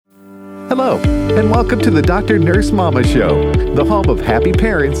Hello, and welcome to the Dr. Nurse Mama Show, the home of happy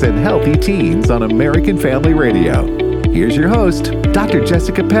parents and healthy teens on American Family Radio. Here's your host, Dr.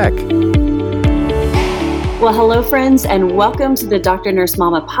 Jessica Peck. Well, hello, friends, and welcome to the Dr. Nurse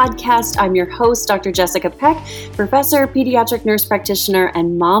Mama podcast. I'm your host, Dr. Jessica Peck, professor, pediatric nurse practitioner,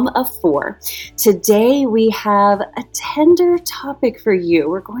 and mom of 4. Today, we have a tender topic for you.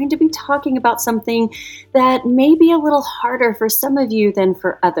 We're going to be talking about something that may be a little harder for some of you than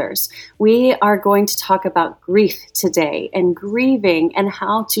for others. We are going to talk about grief today and grieving and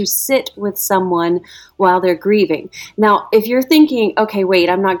how to sit with someone while they're grieving. Now, if you're thinking, okay,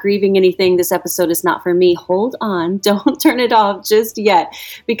 wait, I'm not grieving anything, this episode is not for me, hold on, don't turn it off just yet,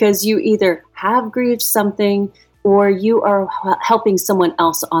 because you either have grieved something or you are helping someone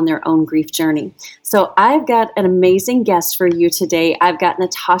else on their own grief journey. So I've got an amazing guest for you today. I've got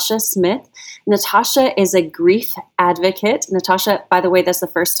Natasha Smith. Natasha is a grief advocate. Natasha, by the way, that's the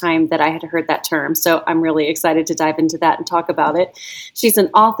first time that I had heard that term, so I'm really excited to dive into that and talk about it. She's an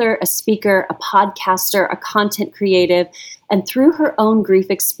author, a speaker, a podcaster, a content creative, and through her own grief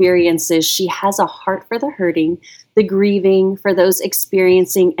experiences, she has a heart for the hurting, the grieving, for those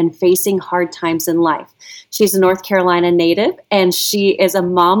experiencing and facing hard times in life. She's a North Carolina native, and she is a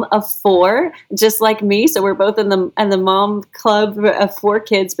mom of 4, just like me. So we're both in the mom club of 4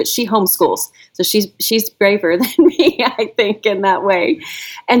 kids, but she homeschools. So she's braver than me, I think, in that way.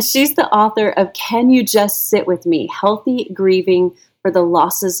 And she's the author of Can You Just Sit With Me? Healthy Grieving for the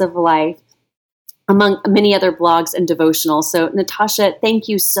Losses of Life, among many other blogs and devotionals. So Natasha, thank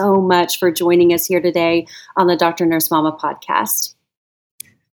you so much for joining us here today on the Dr. Nurse Mama podcast.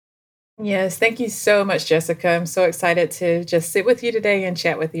 Yes, thank you so much, Jessica. I'm so excited to just sit with you today and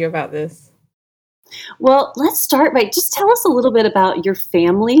chat with you about this. Well, let's start by just tell us a little bit about your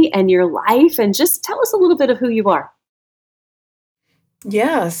family and your life, and just tell us a little bit of who you are.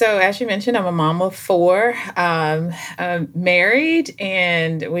 Yeah, so as you mentioned, I'm a mom of 4. I'm married,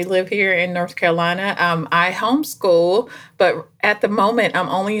 and we live here in North Carolina. I homeschool, but at the moment, I'm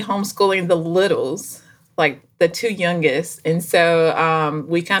only homeschooling the littles, like the 2 youngest. And so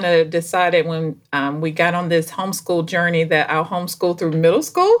we kind of decided when we got on this homeschool journey that I'll homeschool through middle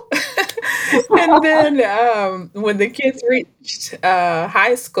school. And then when the kids reached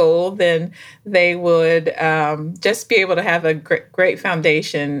high school, then they would just be able to have a great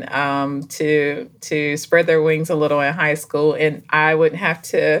foundation to spread their wings a little in high school. And I wouldn't have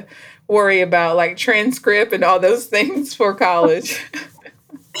to worry about like transcript and all those things for college.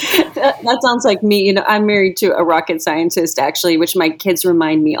 That sounds like me. You know, I'm married to a rocket scientist, actually, which my kids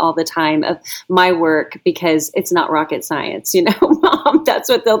remind me all the time of my work because it's not rocket science. You know, Mom, that's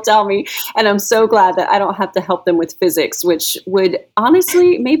what they'll tell me. And I'm so glad that I don't have to help them with physics, which would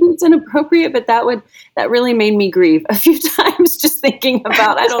honestly, maybe it's inappropriate, but that really made me grieve a few times just thinking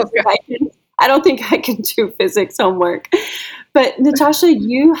about, I don't think I can do physics homework. But Natasha,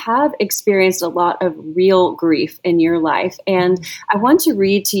 you have experienced a lot of real grief in your life. And I want to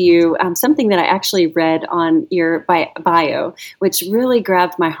read to you something that I actually read on your bio, which really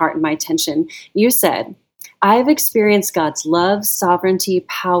grabbed my heart and my attention. You said, I've experienced God's love, sovereignty,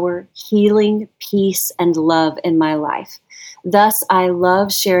 power, healing, peace, and love in my life. Thus, I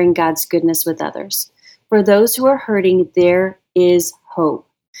love sharing God's goodness with others. For those who are hurting, there is hope,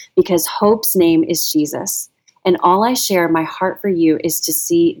 because hope's name is Jesus. And all I share, my heart for you, is to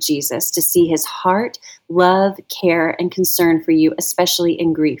see Jesus, to see his heart, love, care, and concern for you, especially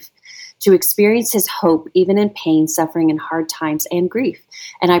in grief, to experience his hope even in pain, suffering, and hard times and grief.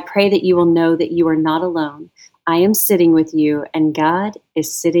 And I pray that you will know that you are not alone. I am sitting with you, and God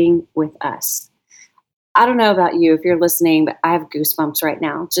is sitting with us. I don't know about you if you're listening, but I have goosebumps right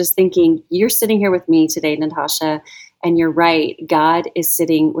now, just thinking you're sitting here with me today, Natasha, and you're right, God is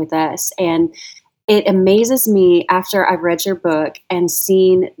sitting with us. And it amazes me after I've read your book and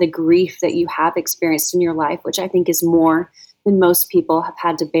seen the grief that you have experienced in your life, which I think is more than most people have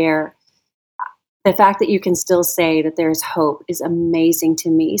had to bear. The fact that you can still say that there's hope is amazing to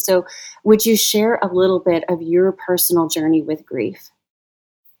me. So would you share a little bit of your personal journey with grief?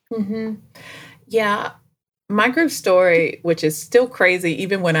 Mm-hmm. Yeah, my grief story, which is still crazy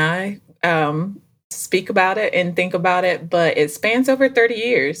even when I speak about it and think about it, but it spans over 30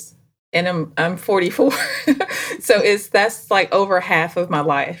 years. And I'm 44. So that's like over half of my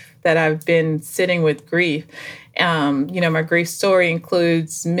life that I've been sitting with grief. My grief story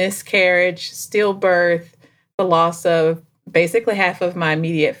includes miscarriage, stillbirth, the loss of basically half of my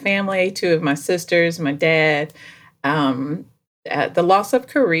immediate family, 2 of my sisters, my dad, the loss of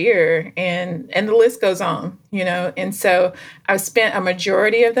career, and the list goes on, And so I've spent a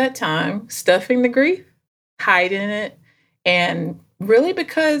majority of that time stuffing the grief, hiding it, and Really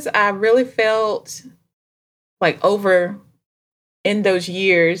because I really felt like over in those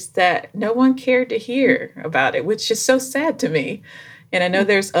years that no one cared to hear about it, which is so sad to me. And I know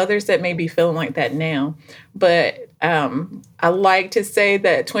there's others that may be feeling like that now. But I like to say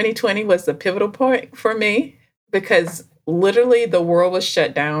that 2020 was the pivotal point for me because literally the world was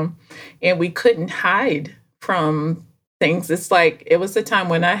shut down and we couldn't hide from things. It's like it was the time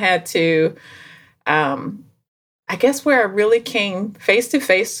when I had to, I guess, where I really came face to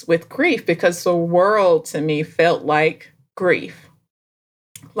face with grief because the world to me felt like grief.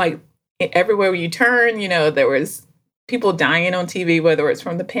 Like everywhere you turn, there was people dying on TV, whether it's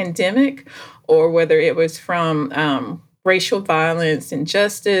from the pandemic or whether it was from racial violence,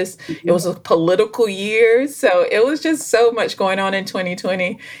 injustice. It was a political year. So it was just so much going on in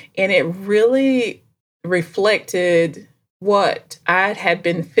 2020. And it really reflected what I had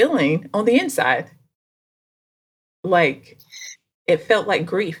been feeling on the inside. Like it felt like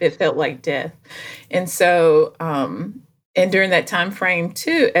grief. It felt like death. And so, and during that time frame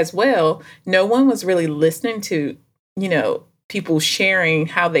too, as well, no one was really listening to, people sharing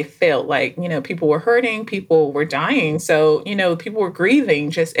how they felt. Like, people were hurting, people were dying. So, people were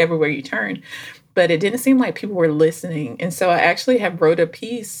grieving just everywhere you turn. But it didn't seem like people were listening. And so I actually have wrote a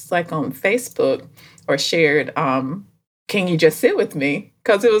piece like on Facebook or shared, Can You Just Sit With Me?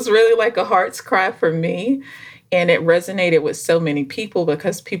 Because it was really like a heart's cry for me. And it resonated with so many people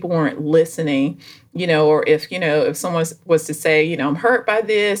because people weren't listening, or if someone was to say, I'm hurt by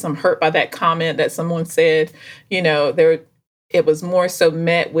this, I'm hurt by that comment that someone said, it was more so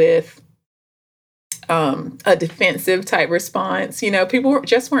met with a defensive type response. People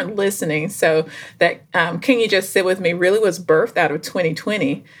just weren't listening. So that Can You Just Sit With Me really was birthed out of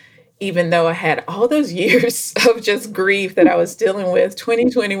 2020. Even though I had all those years of just grief that I was dealing with,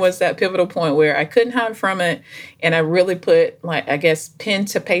 2020 was that pivotal point where I couldn't hide from it. And I really put, pen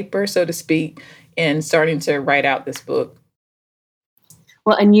to paper, so to speak, and starting to write out this book.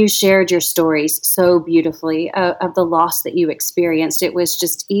 Well, and you shared your stories so beautifully of the loss that you experienced. It was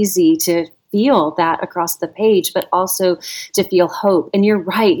just easy to feel that across the page, but also to feel hope. And you're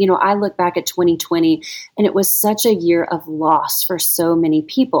right. I look back at 2020 and it was such a year of loss for so many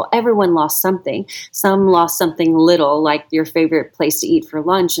people. Everyone lost something. Some lost something little, like your favorite place to eat for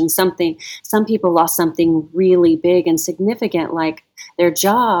lunch, and some people lost something really big and significant, like their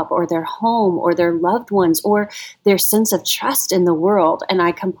job or their home or their loved ones or their sense of trust in the world. And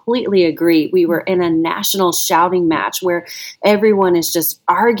I completely agree. We were in a national shouting match where everyone is just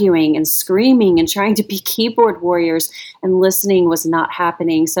arguing and screaming and trying to be keyboard warriors, and listening was not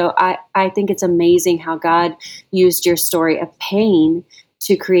happening. So I think it's amazing how God used your story of pain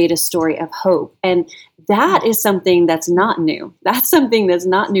to create a story of hope. And that is something that's not new. That's something that's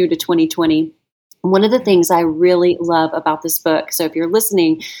not new to 2020. One of the things I really love about this book, so if you're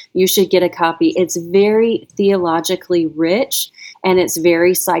listening, you should get a copy. It's very theologically rich and it's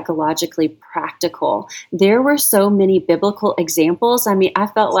very psychologically practical. There were so many biblical examples. I mean, I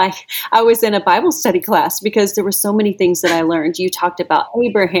felt like I was in a Bible study class because there were so many things that I learned. You talked about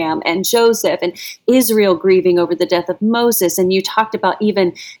Abraham and Joseph and Israel grieving over the death of Moses. And you talked about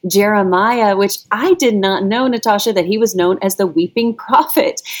even Jeremiah, which I did not know, Natasha, that he was known as the weeping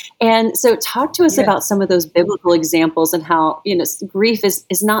prophet. And so talk to us about some of those biblical examples and how, grief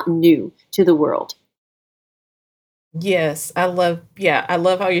is not new to the world. Yes, I love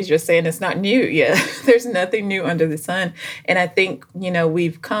how you're just saying it's not new. Yeah, there's nothing new under the sun. And I think,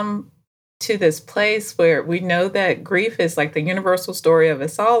 we've come to this place where we know that grief is like the universal story of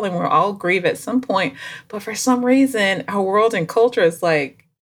us all, and we're all grieve at some point. But for some reason, our world and culture is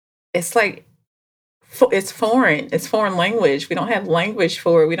it's foreign. It's foreign language. We don't have language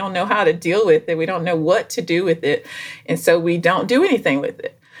for it. We don't know how to deal with it. We don't know what to do with it. And so we don't do anything with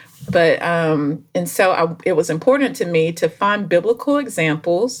it. But, it was important to me to find biblical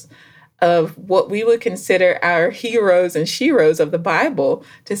examples of what we would consider our heroes and sheroes of the Bible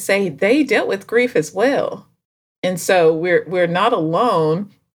to say they dealt with grief as well. And so we're not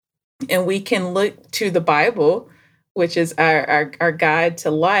alone, and we can look to the Bible, which is our guide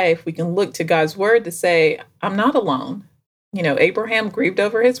to life. We can look to God's word to say, I'm not alone. Abraham grieved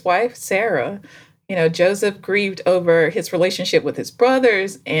over his wife, Sarah. Joseph grieved over his relationship with his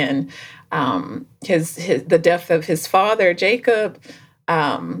brothers and the death of his father, Jacob.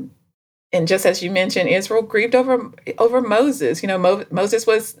 And just as you mentioned, Israel grieved over Moses. Moses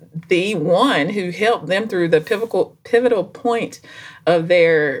was the one who helped them through the pivotal point of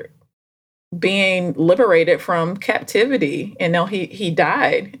their being liberated from captivity, and now he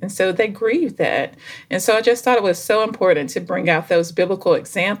died, and so they grieved that. And so I just thought it was so important to bring out those biblical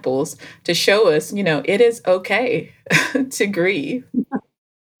examples to show us, it is okay to grieve.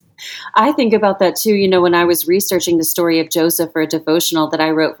 I think about that too. When I was researching the story of Joseph for a devotional that I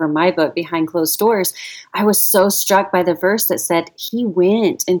wrote for my book, Behind Closed Doors, I was so struck by the verse that said he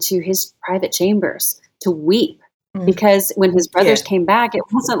went into his private chambers to weep. Because when his brothers came back, it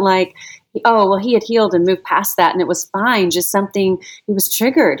wasn't like, oh, well, he had healed and moved past that and it was fine. Just something, he was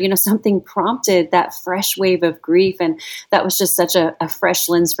triggered, something prompted that fresh wave of grief. And that was just such a fresh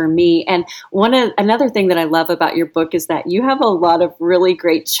lens for me. And another thing that I love about your book is that you have a lot of really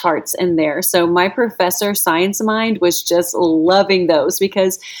great charts in there. So my professor, Science Mind, was just loving those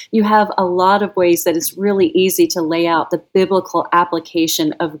because you have a lot of ways that it's really easy to lay out the biblical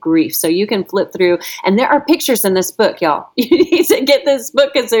application of grief. So you can flip through, and there are pictures in this book, y'all. You need to get this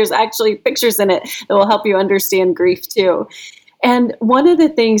book because there's actually pictures in it that will help you understand grief too. And one of the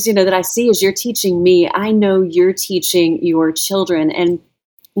things, that I see is you're teaching me, I know you're teaching your children. And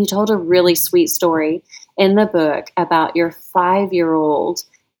you told a really sweet story in the book about your 5-year-old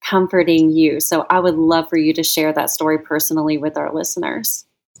comforting you. So I would love for you to share that story personally with our listeners.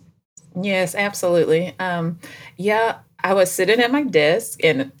 Yes, absolutely. I was sitting at my desk,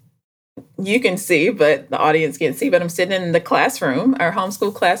 and you can see, but the audience can't see, but I'm sitting in the classroom, our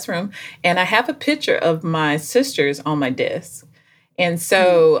homeschool classroom, and I have a picture of my sisters on my desk. And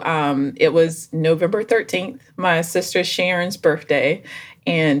so it was November 13th, my sister Sharon's birthday,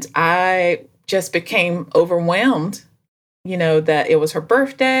 and I just became overwhelmed, that it was her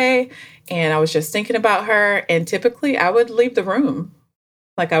birthday, and I was just thinking about her, and typically I would leave the room.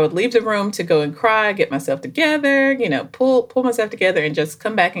 Like I would leave the room to go and cry, get myself together, pull myself together and just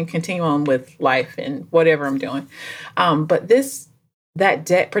come back and continue on with life and whatever I'm doing. But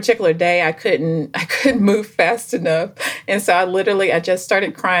particular day, I couldn't move fast enough. And so I just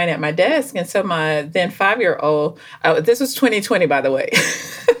started crying at my desk. And so my then 5-year-old, this was 2020, by the way.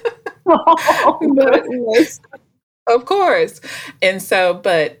 Oh, goodness. Of course. And so,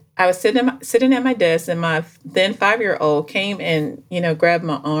 but I was sitting at my desk, and my then 5-year-old came and, grabbed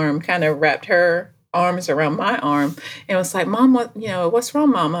my arm, kind of wrapped her arms around my arm, and was like, "Mom, what's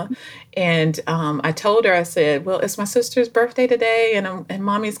wrong, Mama?" And I told her, I said, "Well, it's my sister's birthday today, and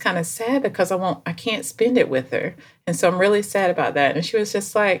Mommy's kind of sad because I can't spend it with her, and so I'm really sad about that." And she was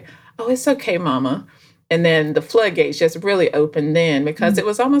just like, "Oh, it's okay, Mama." And then the floodgates just really opened then, because it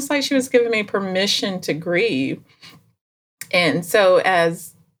was almost like she was giving me permission to grieve. And so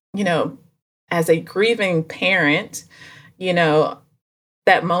as a grieving parent,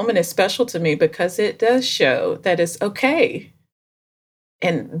 that moment is special to me because it does show that it's okay.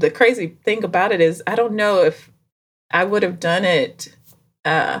 And the crazy thing about it is, I don't know if I would have done it.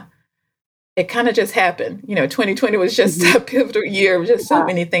 It kind of just happened. 2020 was just a pivotal year of just so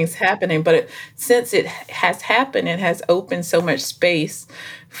many things happening. But since it has happened, it has opened so much space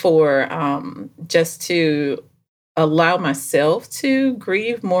for just to allow myself to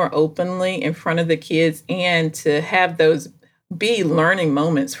grieve more openly in front of the kids and to have those be learning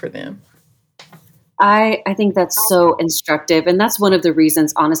moments for them. I think that's so instructive. And that's one of the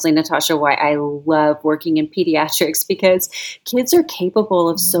reasons, honestly, Natasha, why I love working in pediatrics, because kids are capable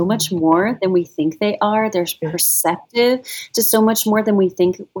of so much more than we think they are. They're perceptive to so much more than we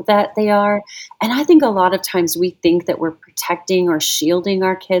think that they are. And I think a lot of times we think that we're protecting or shielding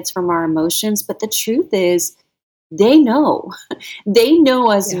our kids from our emotions. But the truth is, they know. They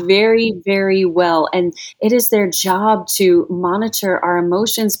know us very, very well. And it is their job to monitor our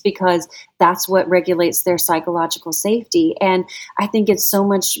emotions because that's what regulates their psychological safety. And I think it's so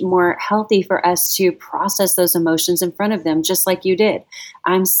much more healthy for us to process those emotions in front of them, just like you did.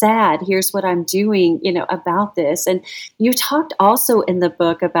 I'm sad. Here's what I'm doing, about this. And you talked also in the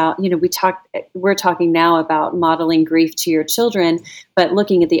book about, we're talking now about modeling grief to your children, but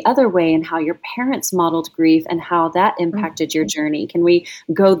looking at the other way and how your parents modeled grief and how that impacted your journey. Can we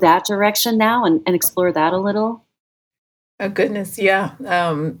go that direction now and explore that a little? Oh, goodness. Yeah.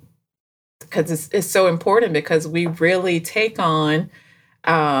 Because it's so important, because we really take on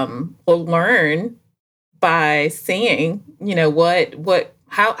or learn by seeing,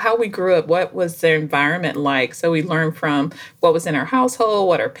 how we grew up, what was their environment like. So we learn from what was in our household,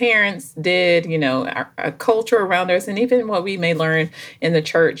 what our parents did, our culture around us, and even what we may learn in the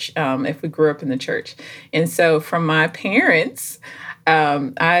church if we grew up in the church. And so from my parents,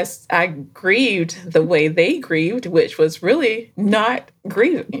 I grieved the way they grieved, which was really not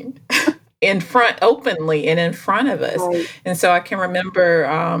grieving. Openly and in front of us. Right. And so I can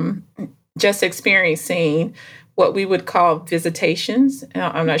remember just experiencing what we would call visitations.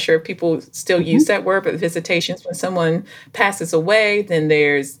 I'm not sure if people still use that word, but visitations, when someone passes away, then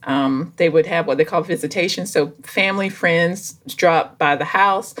there's, they would have what they call visitations. So family, friends drop by the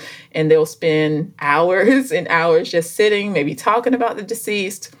house and they'll spend hours and hours just sitting, maybe talking about the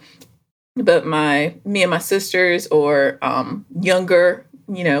deceased. But me and my sisters or younger,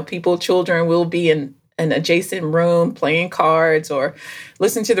 people, children will be in an adjacent room playing cards or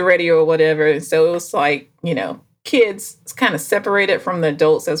listen to the radio or whatever. And so it was like, kids kind of separated from the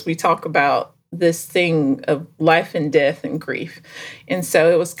adults as we talk about this thing of life and death and grief. And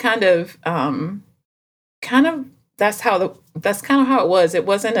so it was kind of that's kind of how it was. It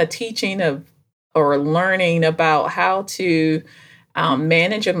wasn't a teaching of or learning about how to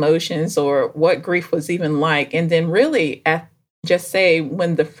manage emotions or what grief was even like. And then really just say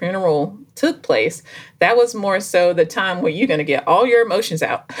when the funeral took place, that was more so the time where you're going to get all your emotions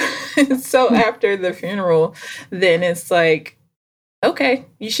out. So after the funeral, then it's like, okay,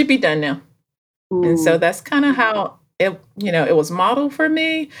 you should be done now. And so that's kind of how it was modeled for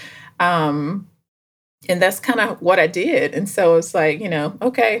me. And that's kind of what I did. And so it's like,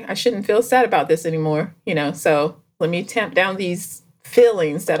 okay, I shouldn't feel sad about this anymore, so let me tamp down these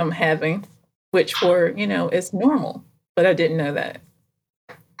feelings that I'm having, which were, it's normal, but I didn't know that.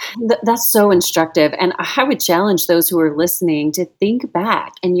 That's so instructive. And I would challenge those who are listening to think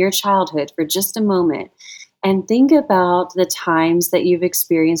back in your childhood for just a moment and think about the times that you've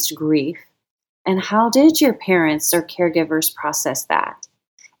experienced grief and how did your parents or caregivers process that?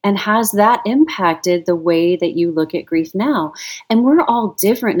 And has that impacted the way that you look at grief now? And we're all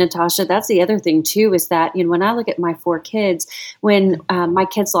different, Natasha. That's the other thing, too, is that, when I look at my 4 kids, when my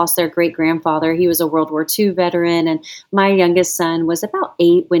kids lost their great-grandfather, he was a World War II veteran, and my youngest son was about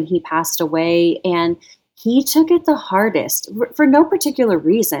 8 when he passed away. And he took it the hardest for no particular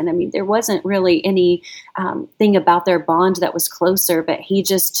reason. I mean, there wasn't really any thing about their bond that was closer, but he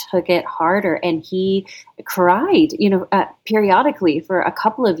just took it harder and he cried, periodically for a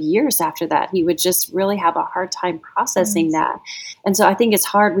couple of years after that. He would just really have a hard time processing that. And so I think it's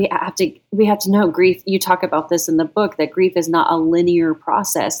hard. We have to know grief. You talk about this in the book, that grief is not a linear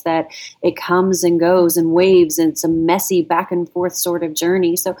process, that it comes and goes in waves, and it's a messy back and forth sort of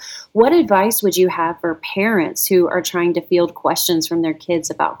journey. So what advice would you have for parents who are trying to field questions from their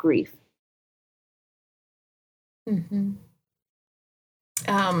kids about grief? Mm-hmm.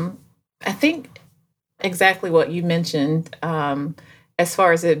 I think exactly what you mentioned, as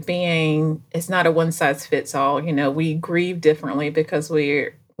far as it being, it's not a one size fits all. We grieve differently because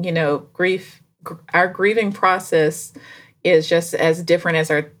our grieving process is just as different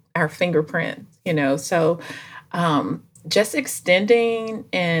as our fingerprint, so just extending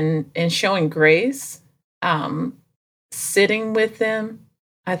and showing grace, sitting with them,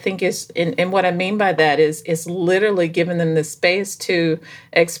 I think and what I mean by that is literally giving them the space to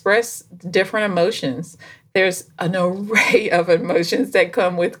express different emotions. There's an array of emotions that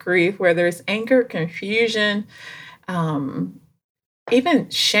come with grief, where there's anger, confusion, even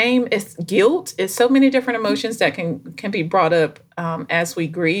shame, it's guilt. It's so many different emotions that can be brought up as we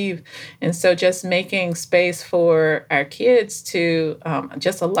grieve. And so just making space for our kids to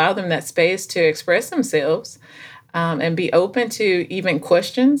just allow them that space to express themselves. And be open to even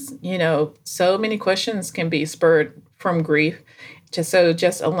questions. So many questions can be spurred from grief. Just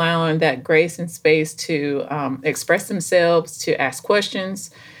allowing that grace and space to express themselves, to ask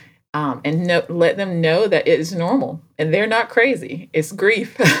questions, and let them know that it is normal and they're not crazy. It's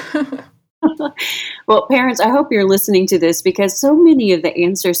grief. Well, parents, I hope you're listening to this, because so many of the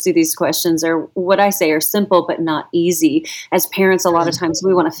answers to these questions are what I say are simple but not easy. As parents, a lot of times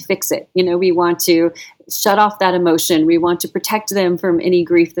we want to fix it. We want to shut off that emotion. We want to protect them from any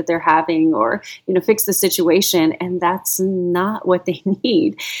grief that they're having, or, fix the situation. And that's not what they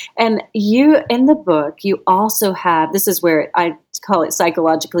need. And you, in the book, you also have, this is where I call it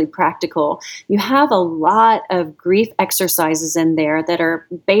psychologically practical. You have a lot of grief exercises in there that are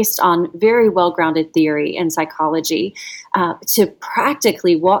based on very well-grounded theory and psychology, to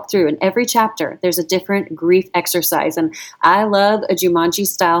practically walk through. In every chapter, there's a different grief exercise. And I love a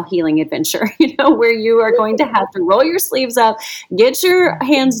Jumanji-style healing adventure, where you are going to have to roll your sleeves up, get your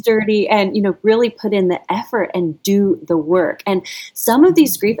hands dirty, and, really put in the effort and do the work. And some of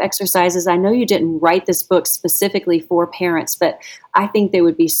these grief exercises, I know you didn't write this book specifically for parents, but I think they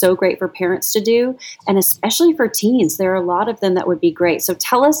would be so great for parents to do, and especially for teens. There are a lot of them that would be great. So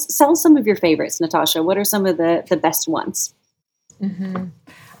tell us some of your favorites, Natasha. What are some of the best ones? Mm-hmm.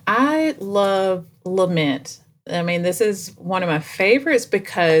 I love lament. I mean, this is one of my favorites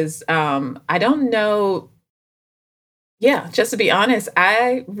because I don't know. Yeah, just to be honest,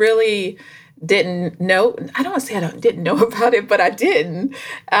 I really didn't know. I don't want to say didn't know about it, but I didn't,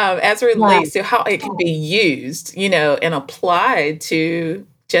 as it Right. relates to how it can be used, and applied to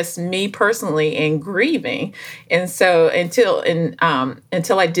just me personally in grieving. And so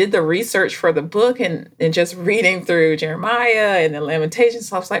until I did the research for the book and just reading through Jeremiah and the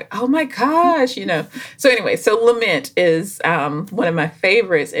Lamentations, I was like, oh my gosh. So anyway, so lament is one of my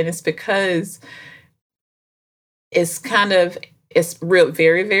favorites, and it's because it's real,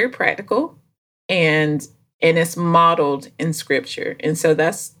 very, very practical, and it's modeled in scripture. And so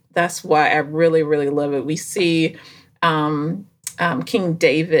that's why I really, really love it. We see King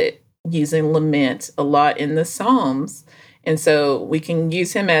David using lament a lot in the Psalms. And so we can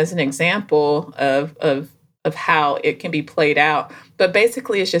use him as an example of how it can be played out. But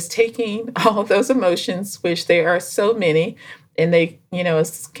basically, it's just taking all of those emotions, which there are so many, and they,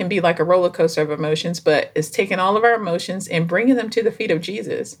 it can be like a roller coaster of emotions, but it's taking all of our emotions and bringing them to the feet of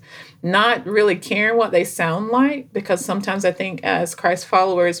Jesus, not really caring what they sound like, because sometimes I think as Christ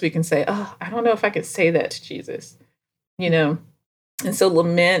followers, we can say, oh, I don't know if I could say that to Jesus, And so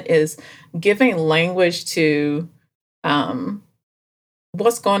lament is giving language to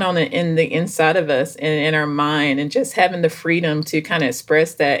what's going on in the inside of us and in our mind, and just having the freedom to kind of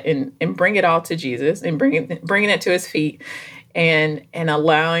express that and bring it all to Jesus, and bringing it to his feet, and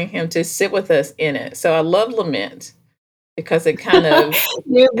allowing him to sit with us in it. So I love lament because it kind of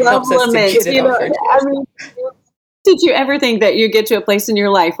You love helps us to lament. get it off our I chest. mean, did you ever think that you get to a place in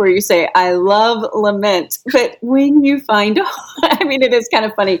your life where you say, I love lament? But when you find, it is kind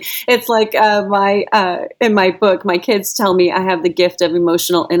of funny. It's like in my book, my kids tell me I have the gift of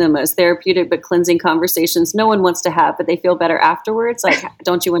emotional enemas, therapeutic but cleansing conversations no one wants to have, but they feel better afterwards. Like,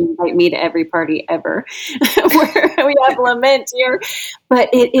 don't you want to invite me to every party ever where we have lament here? But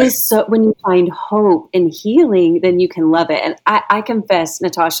it is so, when you find hope and healing, then you can love it. And I confess,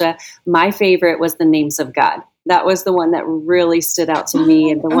 Natasha, my favorite was the names of God. That was the one that really stood out to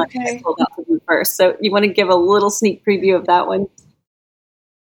me, and the one that Okay. pulled out to me first. So you want to give a little sneak preview of that one?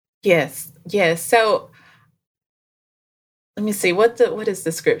 Yes. Yes. So let me see what is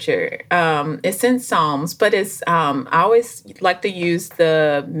the scripture. It's in Psalms, but it's I always like to use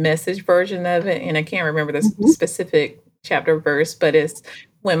the Message version of it, and I can't remember the Mhm. specific chapter verse, but it's,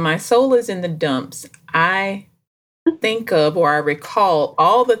 when my soul is in the dumps, I think of, or I recall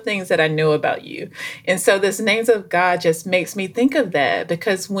all the things that I know about you. And so this names of God just makes me think of that,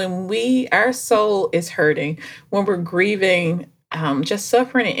 because when our soul is hurting, when we're grieving, just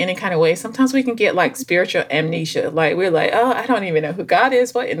suffering in any kind of way, sometimes we can get like spiritual amnesia. Like, we're like, oh, I don't even know who God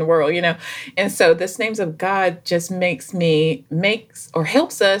is. What in the world? And so this names of God just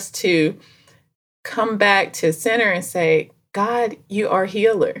helps us to come back to center and say, God, you are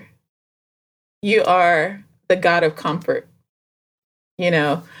healer. You are the God of comfort. You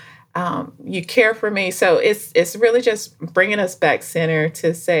know, you care for me. So it's really just bringing us back center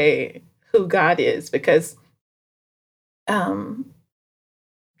to say who God is, because um,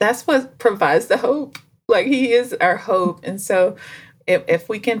 that's what provides the hope. Like, He is our hope, and so if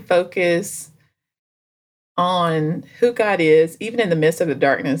we can focus on who God is, even in the midst of the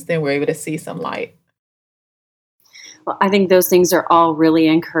darkness, then we're able to see some light. Well, I think those things are all really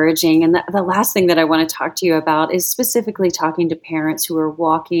encouraging. And the last thing that I want to talk to you about is specifically talking to parents who are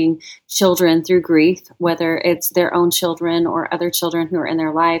walking children through grief, whether it's their own children or other children who are in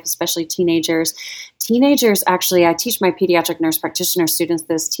their life, especially teenagers. Teenagers, actually, I teach my pediatric nurse practitioner students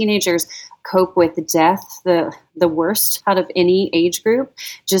this. Teenagers cope with death the worst out of any age group,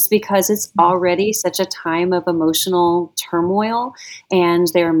 just because it's already such a time of emotional turmoil, and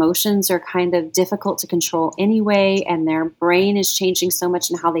their emotions are kind of difficult to control anyway, and their brain is changing so much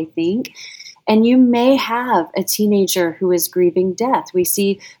in how they think. And you may have a teenager who is grieving death. We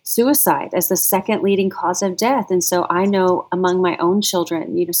see suicide as the second leading cause of death. And so I know among my own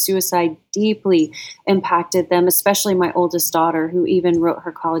children, suicide deeply impacted them, especially my oldest daughter, who even wrote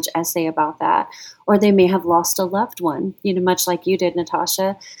her college essay about that. Or they may have lost a loved one, much like you did,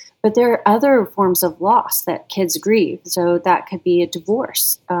 Natasha. But there are other forms of loss that kids grieve. So that could be a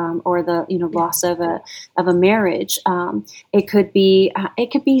divorce, or the loss of a marriage. It could be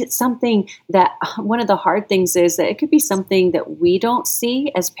something that, one of the hard things is that it could be something that we don't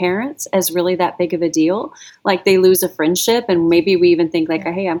see as parents as really that big of a deal. Like, they lose a friendship, and maybe we even think like,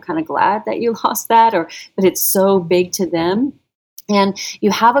 hey, I'm kind of glad that you lost that, but it's so big to them. And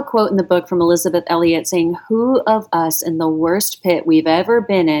you have a quote in the book from Elizabeth Elliot saying, "Who of us in the worst pit we've ever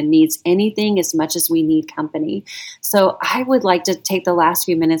been in needs anything as much as we need company?" So I would like to take the last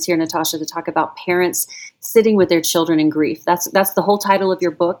few minutes here, Natasha, to talk about parents sitting with their children in grief. That's the whole title of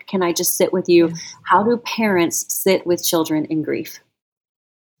your book. Can I just sit with you? Yes. How do parents sit with children in grief?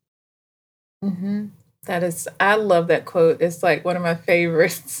 hmm I love that quote. It's like one of my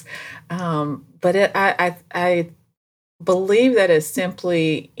favorites. But I believe that it's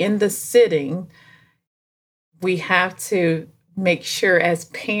simply in the sitting, we have to make sure as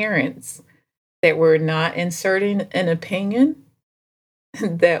parents that we're not inserting an opinion,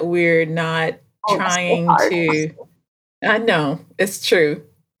 that we're not Oh, that's so trying hard. to, I know it's true.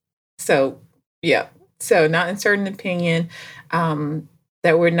 So, yeah. So, not inserting an opinion,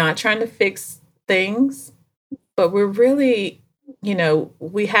 that we're not trying to fix things, but we're really,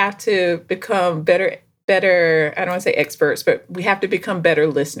 we have to become better, I don't want to say experts, but we have to become better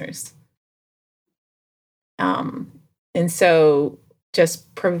listeners. Um, and so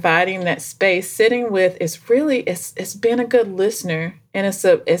just providing that space, sitting with is really it's been a good listener, and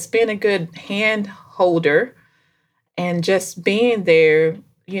it's been a good hand holder, and just being there,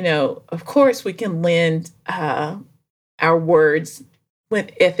 of course we can lend our words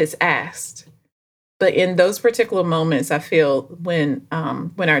if it's asked. But in those particular moments, I feel when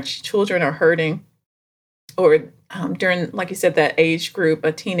our children are hurting, or during, like you said, that age group,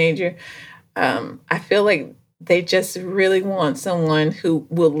 a teenager, I feel like they just really want someone who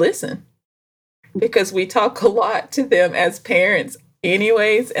will listen, because we talk a lot to them as parents,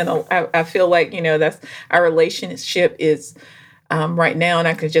 anyways. And I feel like that's our relationship is right now, and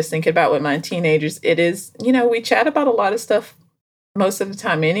I could just think about with my teenagers. It is, we chat about a lot of stuff most of the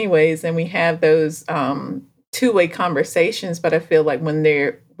time anyways, and we have those two-way conversations, but I feel like when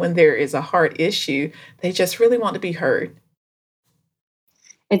there is a hard issue, they just really want to be heard.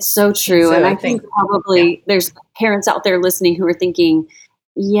 It's so And true. so And I I think, think yeah, probably there's parents out there listening who are thinking,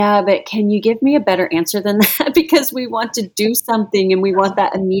 yeah, but can you give me a better answer than that? Because we want to do something and we want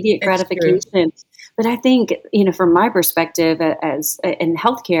that immediate it's true. gratification. But I think, from my perspective as in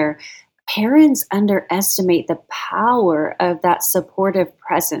healthcare, parents underestimate the power of that supportive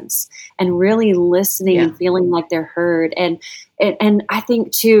presence and really listening Yeah. and feeling like they're heard. And I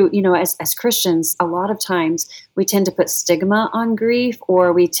think too, as Christians, a lot of times we tend to put stigma on grief,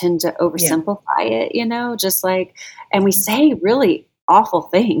 or we tend to Yeah. oversimplify it, just like, and we say really awful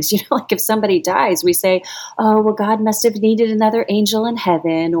things, like if somebody dies, we say, oh, well, God must have needed another angel in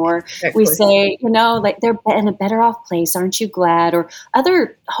heaven. Or we Exactly. say, like they're in a better off place. Aren't you glad? Or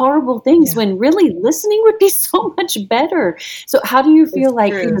other horrible things, Yeah. when really listening would be so much better. So how do you It's feel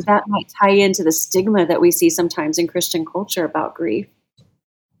like, true. that might tie into the stigma that we see sometimes in Christian culture about grief?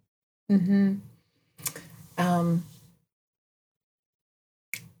 hmm Um,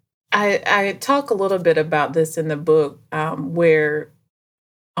 I talk a little bit about this in the book, where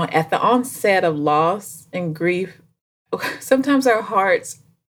at the onset of loss and grief, sometimes our hearts,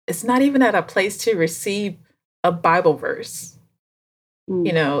 it's not even at a place to receive a Bible verse.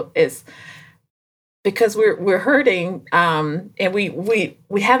 Mm, It's because we're hurting, and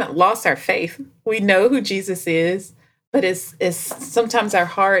we haven't lost our faith. We know who Jesus is, but it's sometimes our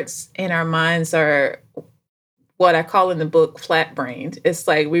hearts and our minds are what I call in the book flat brained. It's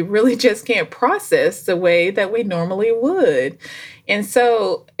like we really just can't process the way that we normally would. And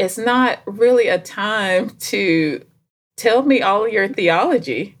so it's not really a time to tell me all of your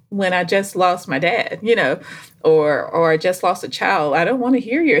theology when I just lost my dad, or I just lost a child. I don't want to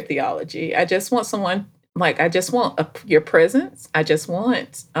hear your theology. I just want someone, like, I just want your presence. I just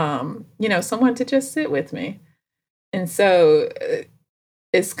want, someone to just sit with me. And so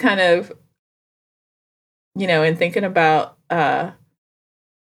it's kind of, and thinking about, I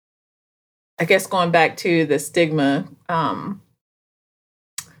guess going back to the stigma, trying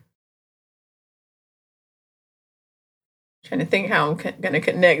to think how I'm going to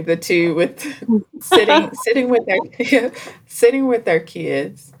connect the two with mm, sitting with our sitting with our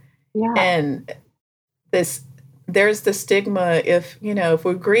kids. yeah. And this there's the stigma, if we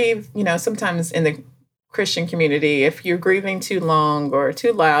grieve, sometimes in the Christian community, if you're grieving too long or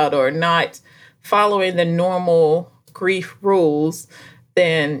too loud or not following the normal grief rules,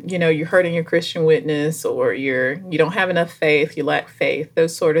 then you're hurting your Christian witness, or you don't have enough faith, you lack faith,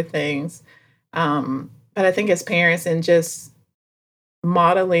 those sort of things. But I think as parents, and just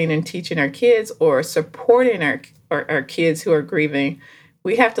modeling and teaching our kids, or supporting our kids who are grieving,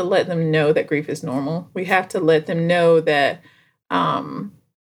 we have to let them know that grief is normal. We have to let them know that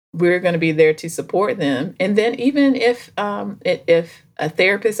we're going to be there to support them. And then even if a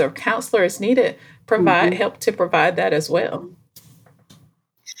therapist or counselor is needed, Mhm. help to provide that as well.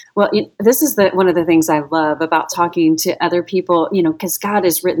 Well, this is one of the things I love about talking to other people, because God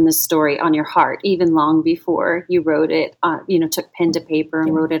has written this story on your heart even long before you wrote it, took pen to paper and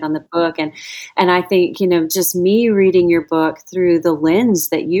Yeah. wrote it on the book. And I think, just me reading your book through the lens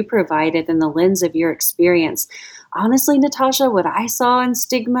that you provided and the lens of your experience, honestly, Natasha, what I saw in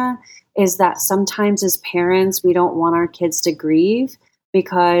stigma is that sometimes as parents, we don't want our kids to grieve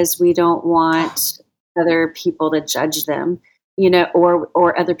because we don't want other people to judge them,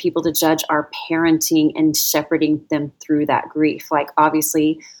 or other people to judge our parenting and shepherding them through that grief. Like,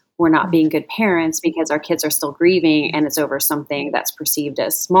 obviously, we're not being good parents because our kids are still grieving and it's over something that's perceived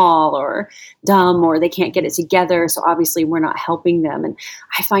as small or dumb, or they can't get it together. So obviously we're not helping them. And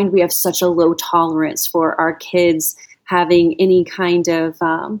I find we have such a low tolerance for our kids having any kind of,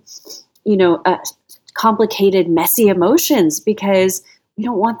 complicated, messy emotions, because we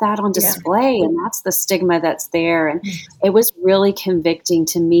don't want that on display. And that's the stigma that's there. And it was really convicting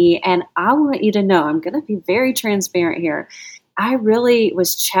to me. And I want you to know, I'm going to be very transparent here. I really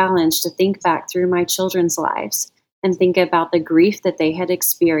was challenged to think back through my children's lives and think about the grief that they had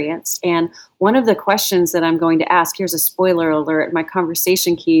experienced. And one of the questions that I'm going to ask, here's a spoiler alert, my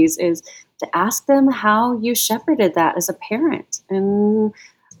conversation keys, is to ask them how you shepherded that as a parent. And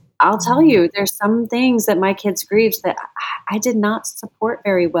I'll tell you, there's some things that my kids grieved that I did not support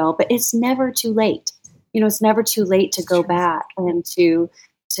very well, but it's never too late. It's never too late to go back and to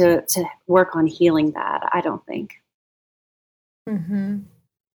work on healing that, I don't think. Mm-hmm.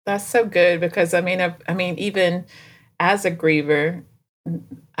 That's so good, because I mean, even as a griever,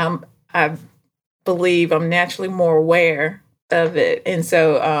 I believe I'm naturally more aware of it, and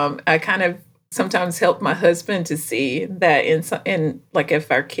so I kind of sometimes help my husband to see that in like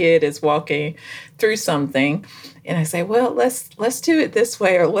if our kid is walking through something, and I say, well, let's do it this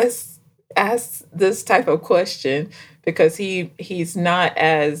way, or let's ask this type of question, because he's not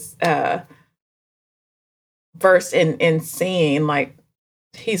as versed in seeing, like,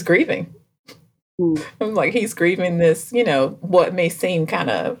 he's grieving. I'm like, he's grieving this, what may seem kind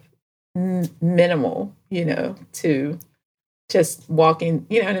of minimal, to just walking,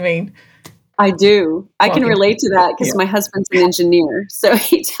 you know what I mean? I do. I can relate to that because my husband's an engineer. So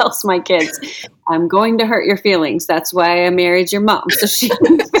he tells my kids, I'm going to hurt your feelings. That's why I married your mom. So she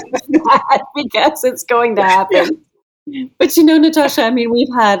mad because it's going to happen. But Natasha, I mean,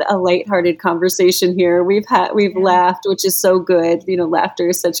 we've had a lighthearted conversation here. We've laughed, which is so good. Laughter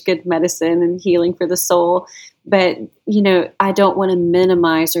is such good medicine and healing for the soul. But, I don't want to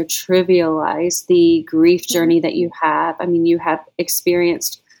minimize or trivialize the grief journey that you have. I mean, you have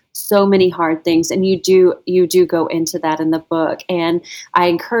experienced so many hard things, and you do go into that in the book. And I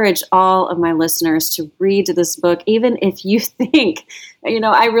encourage all of my listeners to read this book, even if you think,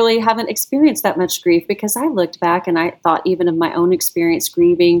 I really haven't experienced that much grief, because I looked back and I thought even of my own experience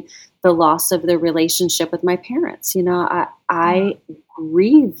grieving the loss of the relationship with my parents. I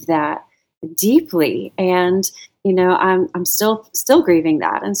grieve that deeply, and I'm still grieving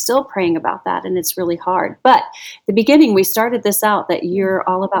that and still praying about that, and it's really hard. But at the beginning, we started this out that you're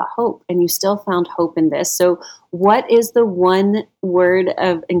all about hope, and you still found hope in this. So what is the one word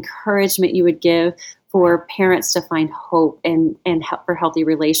of encouragement you would give for parents to find hope and help for healthy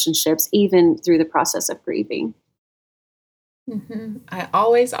relationships, even through the process of grieving? Mm-hmm. I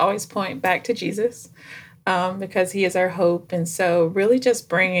always point back to Jesus, because he is our hope. And so really just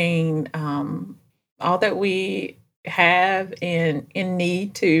bringing all that we have in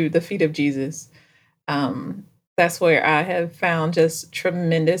need to the feet of Jesus. That's where I have found just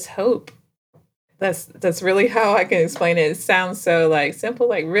tremendous hope. That's really how I can explain it. It sounds so like simple,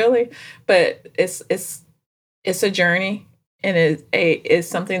 like really, but it's a journey, and it's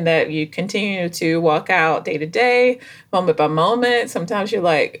something that you continue to walk out day to day, moment by moment. Sometimes you're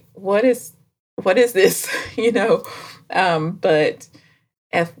like, what is this? But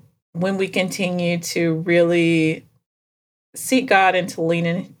when we continue to really seek God and to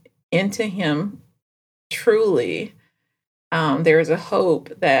lean into Him truly, there is a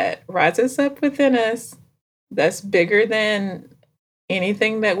hope that rises up within us that's bigger than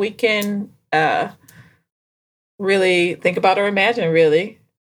anything that we can really think about or imagine. Really,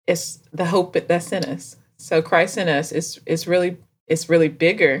 it's the hope that's in us. So Christ in us is really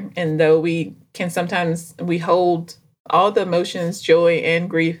bigger. And though we hold all the emotions, joy and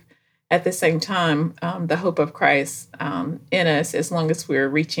grief at the same time, the hope of Christ in us, as long as we're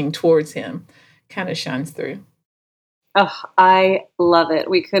reaching towards Him, kind of shines through. Oh, I love it.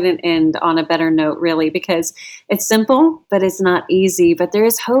 We couldn't end on a better note, really, because it's simple, but it's not easy. But there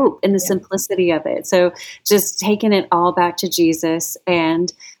is hope in the simplicity of it. So just taking it all back to Jesus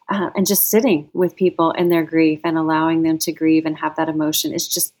and just sitting with people in their grief and allowing them to grieve and have that emotion is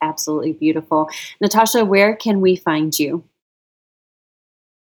just absolutely beautiful. Natasha, where can we find you?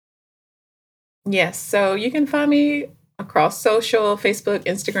 Yes, so you can find me across social, Facebook,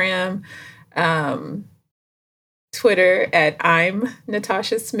 Instagram, Twitter at I'm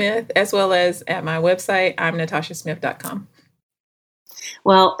Natasha Smith, as well as at my website, imnatashasmith.com.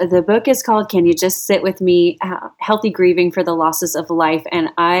 Well, the book is called "Can You Just Sit With Me? Healthy Grieving for the Losses of Life," and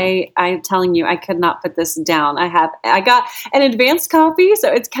I'm telling you, I could not put this down. I got an advanced copy,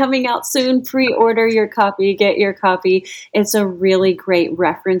 so it's coming out soon. Pre-order your copy, get your copy. It's a really great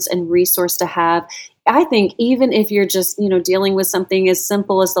reference and resource to have. I think even if you're just, dealing with something as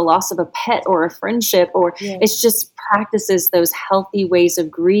simple as the loss of a pet or a friendship, or Yes. it's just practices those healthy ways of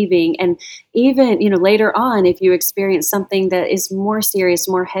grieving. And even, later on, if you experience something that is more serious,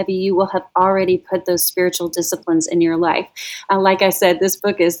 more heavy, you will have already put those spiritual disciplines in your life. Like I said, this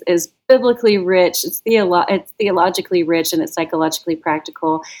book is biblically rich. It's theologically rich, and it's psychologically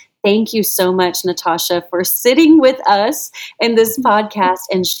practical. Thank you so much, Natasha, for sitting with us in this podcast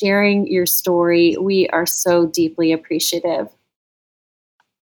and sharing your story. We are so deeply appreciative.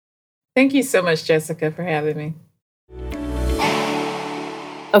 Thank you so much, Jessica, for having me.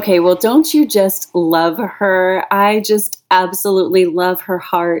 Okay, well, don't you just love her? I just absolutely love her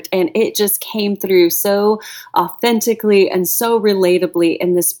heart. And it just came through so authentically and so relatably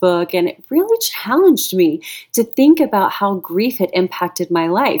in this book. And it really challenged me to think about how grief had impacted my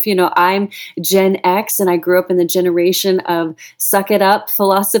life. I'm Gen X, and I grew up in the generation of suck it up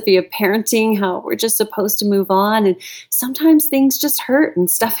philosophy of parenting, how we're just supposed to move on. And sometimes things just hurt, and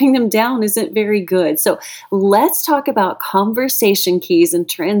stuffing them down isn't very good. So let's talk about conversation keys and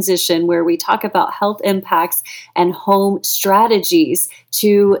transition, where we talk about health impacts and home strategies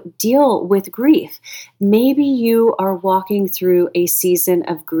to deal with grief. Maybe you are walking through a season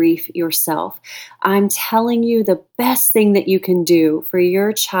of grief yourself. I'm telling you, the best thing that you can do for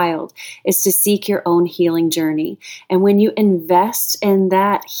your child is to seek your own healing journey. And when you invest in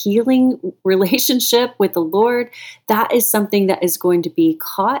that healing relationship with the Lord, that is something that is going to be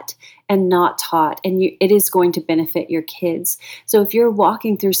caught and not taught, and it is going to benefit your kids. So if you're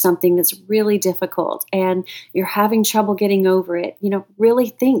walking through something that's really difficult and you're having trouble getting over it, really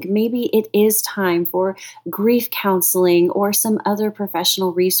think maybe it is time for grief counseling or some other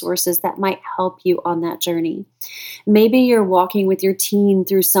professional resources that might help you on that journey. Maybe you're walking with your teen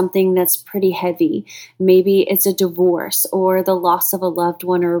through something that's pretty heavy. Maybe it's a divorce or the loss of a loved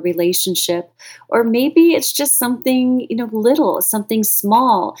one or a relationship. Or maybe it's just something, little, something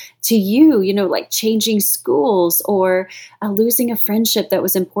small to you, like changing schools or losing a friendship that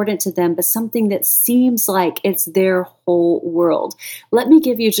was important to them, but something that seems like it's their whole world. Let me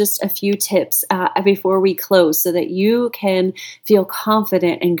give you just a few tips before we close so that you can feel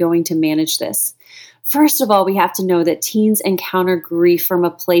confident in going to manage this. First of all, we have to know that teens encounter grief from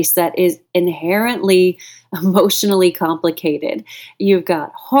a place that is inherently emotionally complicated. You've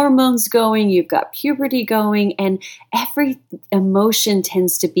got hormones going, you've got puberty going, and every emotion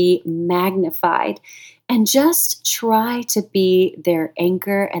tends to be magnified. And just try to be their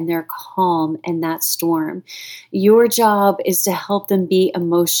anchor and their calm in that storm. Your job is to help them be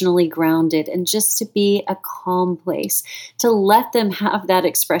emotionally grounded and just to be a calm place, to let them have that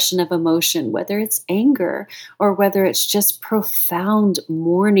expression of emotion, whether it's anger or whether it's just profound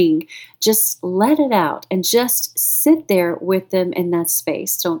mourning. Just let it out and just sit there with them in that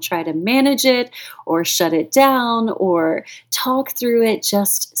space. Don't try to manage it or shut it down or talk through it.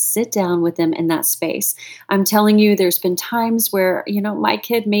 Just sit down with them in that space. I'm telling you, there's been times where, my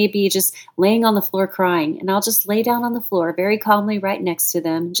kid may be just laying on the floor crying, and I'll just lay down on the floor very calmly right next to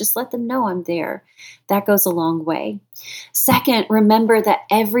them, and just let them know I'm there. That goes a long way. Second, remember that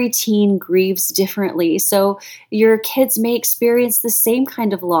every teen grieves differently. So your kids may experience the same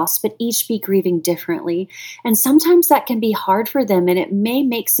kind of loss, but each be grieving differently. And sometimes that can be hard for them, and it may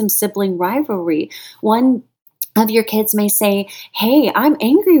make some sibling rivalry. One of your kids may say, "Hey, I'm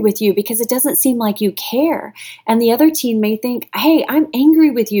angry with you because it doesn't seem like you care." And the other teen may think, "Hey, I'm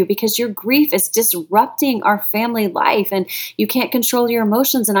angry with you because your grief is disrupting our family life and you can't control your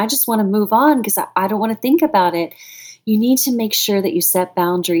emotions, and I just want to move on because I don't want to think about it." You need to make sure that you set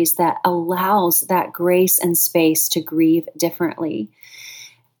boundaries that allows that grace and space to grieve differently.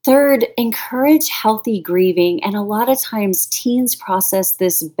 Third, encourage healthy grieving. And a lot of times teens process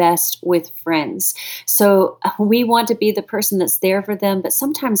this best with friends. So we want to be the person that's there for them, but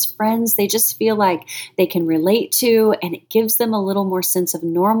sometimes friends, they just feel like they can relate to, and it gives them a little more sense of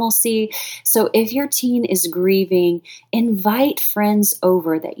normalcy. So if your teen is grieving, invite friends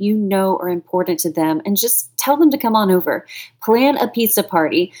over that you know are important to them and just tell them to come on over. Plan a pizza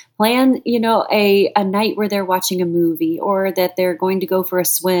party. Plan, a night where they're watching a movie, or that they're going to go for a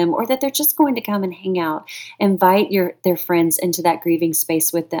swim, or that they're just going to come and hang out. Invite their friends into that grieving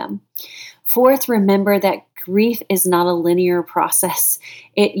space with them. Fourth, remember that grief is not a linear process.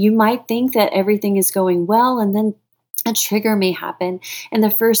 You might think that everything is going well, and then A trigger may happen in the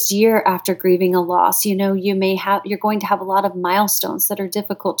first year after grieving a loss. You're going to have a lot of milestones that are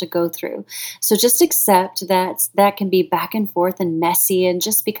difficult to go through. So just accept that can be back and forth and messy. And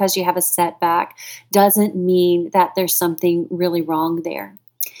just because you have a setback doesn't mean that there's something really wrong there.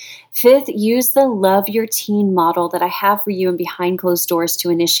 Fifth, use the love your teen model that I have for you in Behind Closed Doors to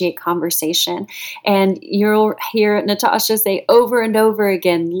initiate conversation. And you'll hear Natasha say over and over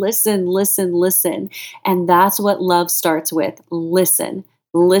again, listen, listen, listen. And that's what love starts with. Listen.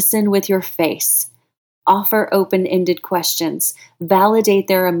 Listen with your face. Offer open-ended questions. Validate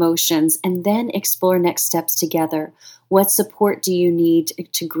their emotions. And then explore next steps together. What support do you need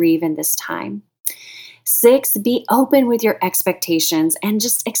to grieve in this time? 6, be open with your expectations and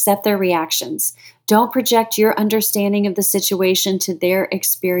just accept their reactions. Don't project your understanding of the situation to their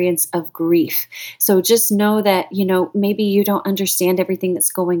experience of grief. So just know that, maybe you don't understand everything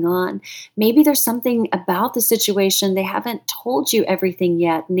that's going on. Maybe there's something about the situation they haven't told you everything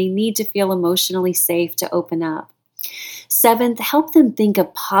yet, and they need to feel emotionally safe to open up. 7th, help them think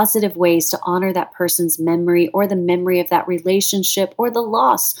of positive ways to honor that person's memory or the memory of that relationship or the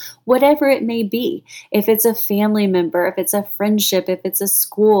loss, whatever it may be. If it's a family member, if it's a friendship, if it's a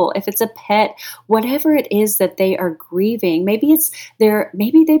school, if it's a pet, whatever it is that they are grieving, maybe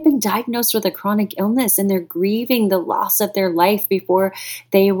they've been diagnosed with a chronic illness and they're grieving the loss of their life before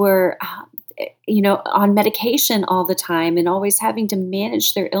they were on medication all the time and always having to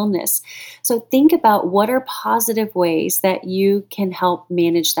manage their illness. So think about what are positive ways that you can help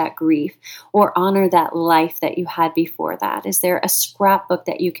manage that grief or honor that life that you had before that. Is there a scrapbook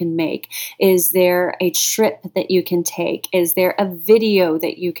that you can make? Is there a trip that you can take? Is there a video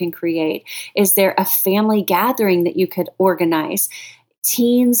that you can create? Is there a family gathering that you could organize?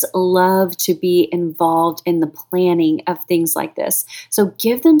 Teens love to be involved in the planning of things like this. So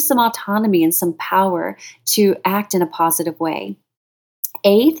give them some autonomy and some power to act in a positive way.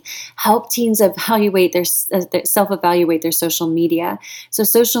 8th, help teens self-evaluate their social media. So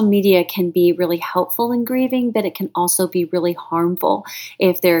social media can be really helpful in grieving, but it can also be really harmful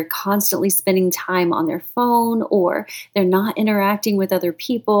if they're constantly spending time on their phone, or they're not interacting with other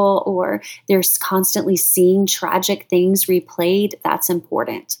people, or they're constantly seeing tragic things replayed. That's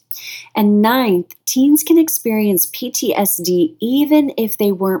important. And 9th, teens can experience PTSD even if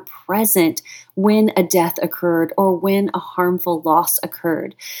they weren't present when a death occurred or when a harmful loss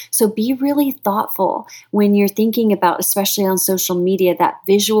occurred. So be really thoughtful when you're thinking about, especially on social media, that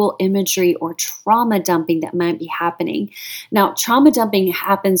visual imagery or trauma dumping that might be happening. Now, trauma dumping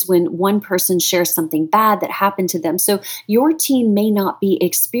happens when one person shares something bad that happened to them. So your teen may not be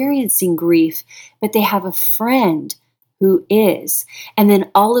experiencing grief, but they have a friend who is. And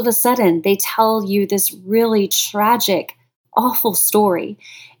then all of a sudden, they tell you this really tragic, awful story.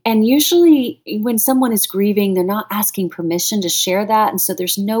 And usually when someone is grieving, they're not asking permission to share that. And so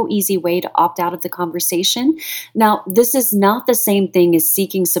there's no easy way to opt out of the conversation. Now, this is not the same thing as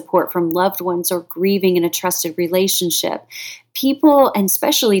seeking support from loved ones or grieving in a trusted relationship. People, and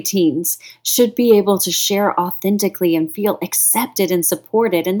especially teens, should be able to share authentically and feel accepted and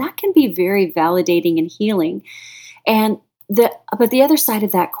supported. And that can be very validating and healing. But the other side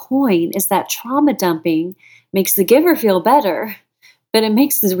of that coin is that trauma dumping makes the giver feel better, but it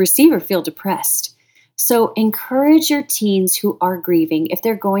makes the receiver feel depressed. So encourage your teens who are grieving, if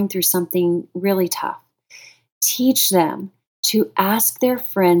they're going through something really tough, teach them to ask their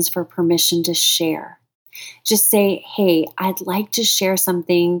friends for permission to share. Just say, hey, I'd like to share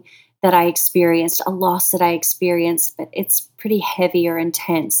something that I experienced, a loss that I experienced, but it's pretty heavy or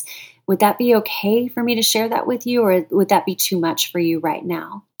intense. Would that be okay for me to share that with you, or would that be too much for you right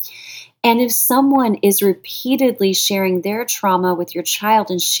now? And if someone is repeatedly sharing their trauma with your child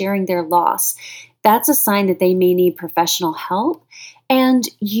and sharing their loss, that's a sign that they may need professional help. And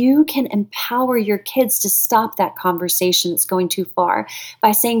you can empower your kids to stop that conversation that's going too far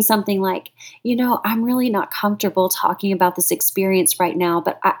by saying something like, I'm really not comfortable talking about this experience right now,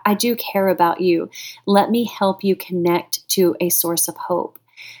 but I do care about you. Let me help you connect to a source of hope.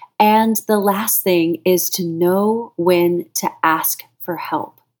 And the last thing is to know when to ask for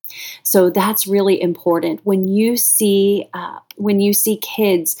help. So that's really important. When you see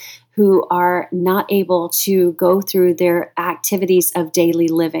kids who are not able to go through their activities of daily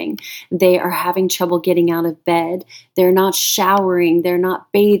living, they are having trouble getting out of bed, they're not showering, they're not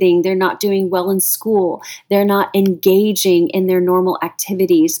bathing, they're not doing well in school, they're not engaging in their normal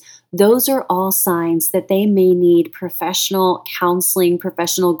activities. Those are all signs that they may need professional counseling,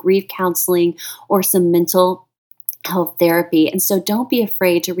 professional grief counseling, or some mental health therapy. And so don't be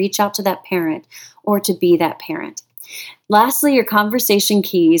afraid to reach out to that parent or to be that parent. Lastly, your conversation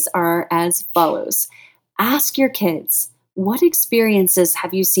keys are as follows. Ask your kids, what experiences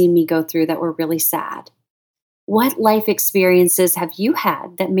have you seen me go through that were really sad? What life experiences have you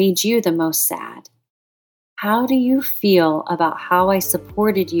had that made you the most sad? How do you feel about how I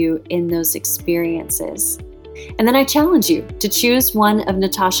supported you in those experiences? And then I challenge you to choose one of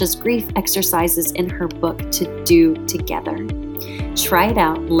Natasha's grief exercises in her book to do together. Try it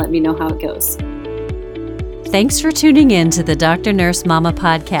out and let me know how it goes. Thanks for tuning in to the Dr. Nurse Mama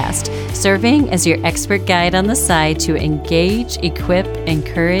podcast, serving as your expert guide on the side to engage, equip,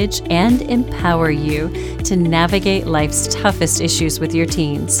 encourage, and empower you to navigate life's toughest issues with your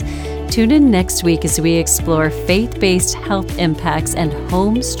teens. Tune in next week as we explore faith-based health impacts and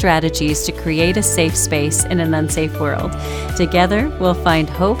home strategies to create a safe space in an unsafe world. Together, we'll find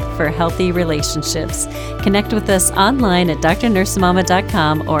hope for healthy relationships. Connect with us online at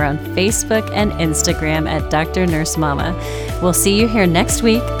drnursemama.com or on Facebook and Instagram at Dr. Nurse Mama. We'll see you here next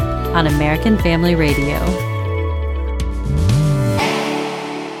week on American Family Radio.